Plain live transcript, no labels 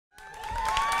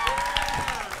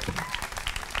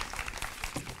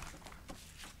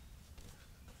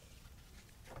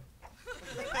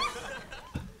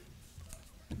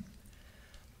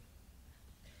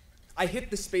I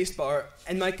hit the spacebar,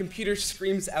 and my computer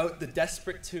screams out the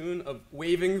desperate tune of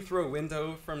Waving Through a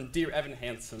Window from Dear Evan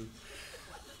Hansen.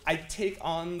 I take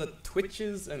on the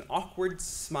twitches and awkward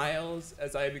smiles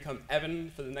as I become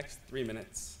Evan for the next 3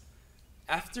 minutes.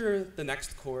 After the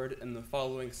next chord and the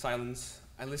following silence,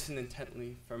 I listen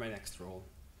intently for my next role.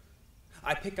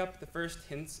 I pick up the first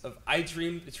hints of I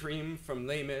Dreamed a Dream from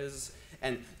Les Mis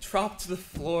and drop to the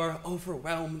floor,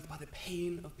 overwhelmed by the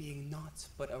pain of being naught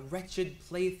but a wretched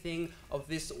plaything of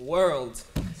this world.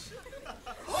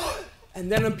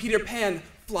 And then I'm Peter Pan,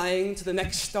 flying to the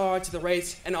next star to the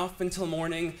right and off until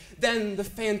morning, then the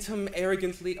phantom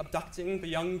arrogantly abducting the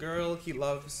young girl he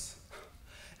loves.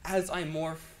 As I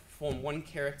morph from one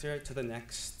character to the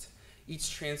next,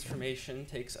 each transformation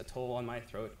takes a toll on my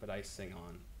throat, but I sing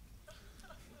on.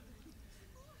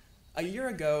 A year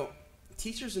ago,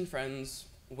 teachers and friends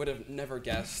would have never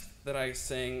guessed that I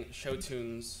sang show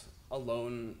tunes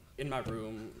alone in my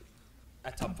room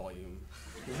at top volume.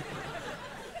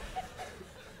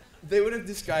 They would have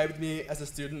described me as a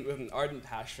student with an ardent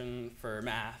passion for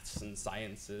maths and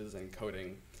sciences and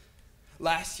coding.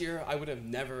 Last year, I would have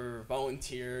never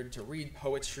volunteered to read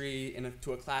poetry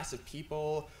to a class of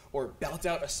people or belt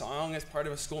out a song as part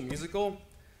of a school musical.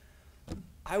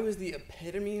 I was the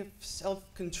epitome of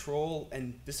self-control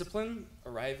and discipline,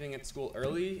 arriving at school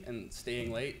early and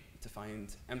staying late to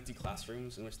find empty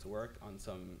classrooms in which to work on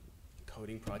some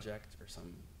coding project or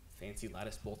some fancy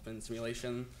lattice Boltzmann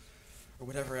simulation or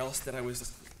whatever else that I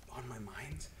was on my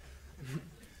mind.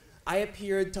 I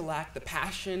appeared to lack the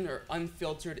passion or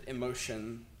unfiltered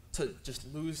emotion to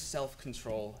just lose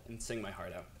self-control and sing my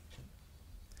heart out.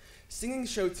 Singing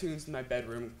show tunes in my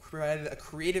bedroom provided a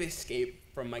creative escape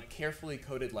from my carefully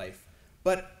coded life,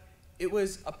 but it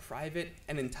was a private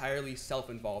and entirely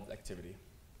self-involved activity.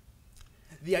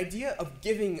 The idea of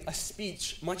giving a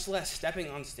speech, much less stepping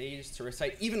on stage to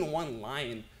recite even one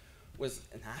line, was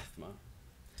anathema.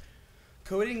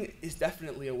 Coding is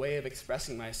definitely a way of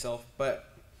expressing myself,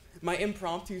 but my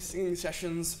impromptu singing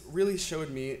sessions really showed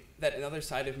me that another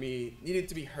side of me needed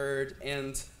to be heard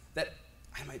and that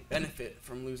I might benefit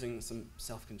from losing some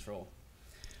self-control.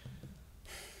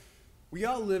 We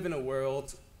all live in a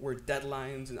world where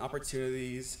deadlines and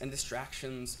opportunities and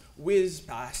distractions whiz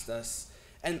past us,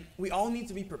 and we all need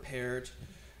to be prepared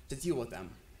to deal with them.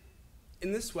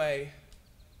 In this way,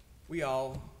 we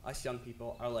all, us young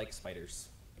people, are like spiders,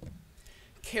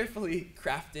 carefully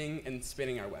crafting and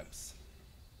spinning our webs.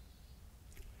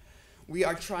 We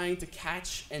are trying to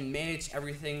catch and manage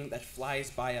everything that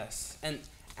flies by us, and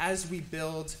as we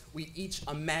build, we each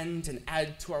amend and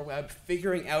add to our web,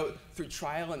 figuring out through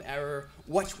trial and error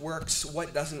what works,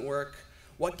 what doesn't work,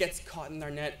 what gets caught in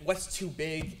our net, what's too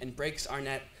big and breaks our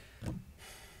net.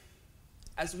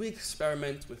 As we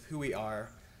experiment with who we are,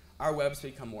 our webs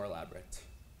become more elaborate.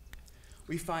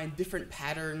 We find different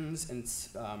patterns and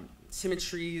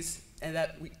symmetries, and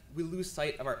that we lose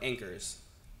sight of our anchors,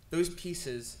 those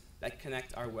pieces that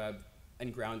connect our web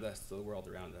and ground us to the world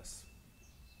around us.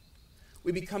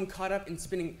 We become caught up in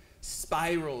spinning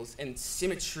spirals and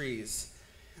symmetries.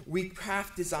 We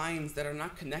craft designs that are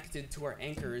not connected to our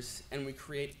anchors, and we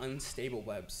create unstable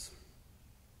webs.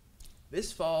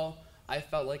 This fall, I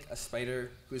felt like a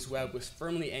spider whose web was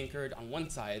firmly anchored on one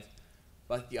side,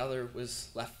 but the other was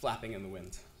left flapping in the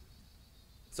wind.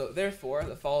 So therefore,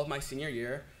 the fall of my senior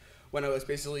year, when I was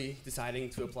basically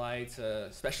deciding to apply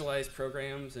to specialized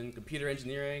programs in computer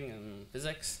engineering and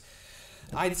physics,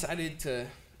 I decided to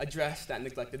address that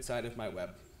neglected side of my web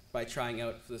by trying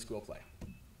out for the school play.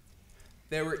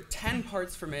 There were 10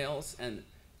 parts for males and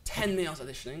 10 males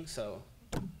auditioning, so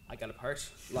I got a part,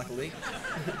 luckily.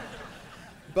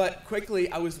 But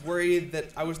quickly, I was worried that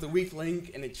I was the weak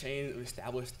link in a chain of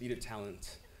established theater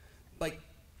talent. Like,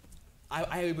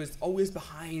 I was always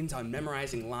behind on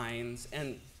memorizing lines,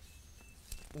 and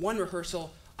one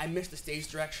rehearsal, I missed the stage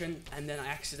direction, and then I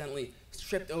accidentally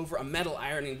tripped over a metal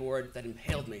ironing board that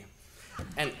impaled me.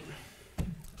 And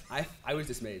I was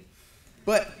dismayed.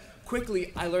 But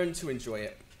quickly, I learned to enjoy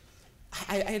it.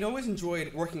 I had always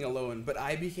enjoyed working alone, but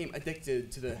I became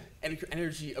addicted to the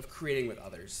energy of creating with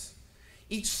others.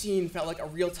 Each scene felt like a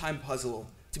real-time puzzle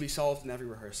to be solved in every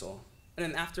rehearsal. And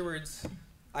then afterwards,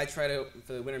 I tried out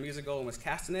for the Winter Musical and was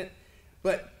cast in it.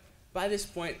 But by this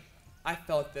point, I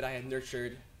felt that I had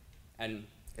nurtured and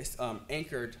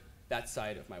anchored that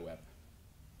side of my web.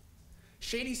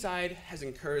 Shady Side has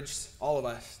encouraged all of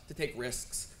us to take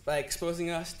risks by exposing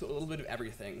us to a little bit of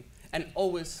everything and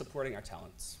always supporting our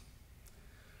talents.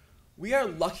 We are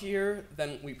luckier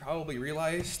than we probably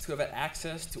realize to have had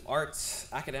access to arts,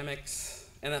 academics,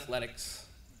 and athletics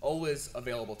always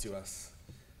available to us.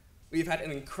 We've had an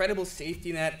incredible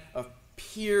safety net of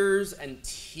peers and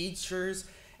teachers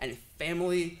and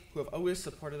family who have always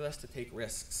supported us to take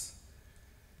risks.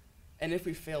 And if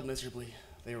we failed miserably,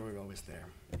 they were always there.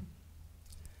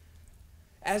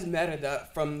 As Merida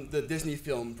from the Disney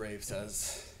film Brave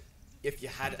says, if you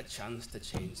had a chance to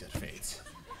change your fate,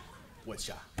 would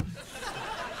ya?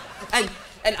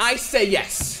 And I say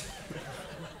yes.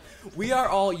 We are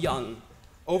all young.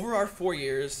 Over our 4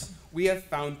 years, we have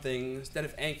found things that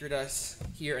have anchored us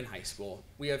here in high school.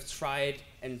 We have tried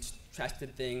and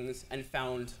tested things and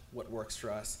found what works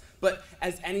for us. But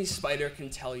as any spider can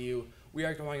tell you, we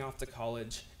are going off to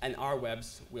college and our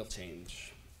webs will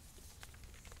change.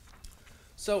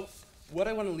 So what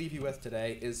I want to leave you with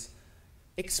today is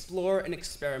explore and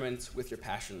experiment with your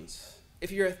passions.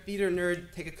 If you're a theater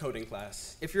nerd, take a coding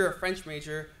class. If you're a French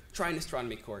major, try an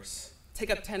astronomy course. Take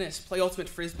up tennis, play ultimate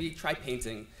frisbee, try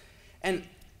painting. And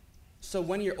so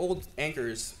when your old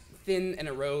anchors thin and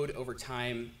erode over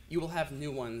time, you will have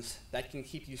new ones that can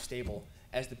keep you stable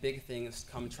as the big things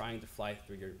come trying to fly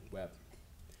through your web.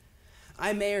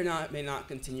 I may not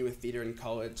continue with theater in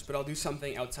college, but I'll do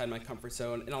something outside my comfort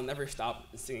zone, and I'll never stop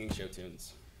singing show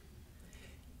tunes.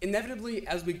 Inevitably,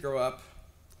 as we grow up,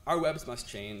 our webs must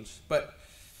change, but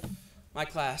my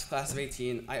class of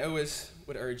 18, I always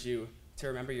would urge you to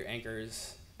remember your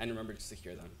anchors and remember to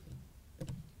secure them.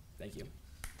 Thank you.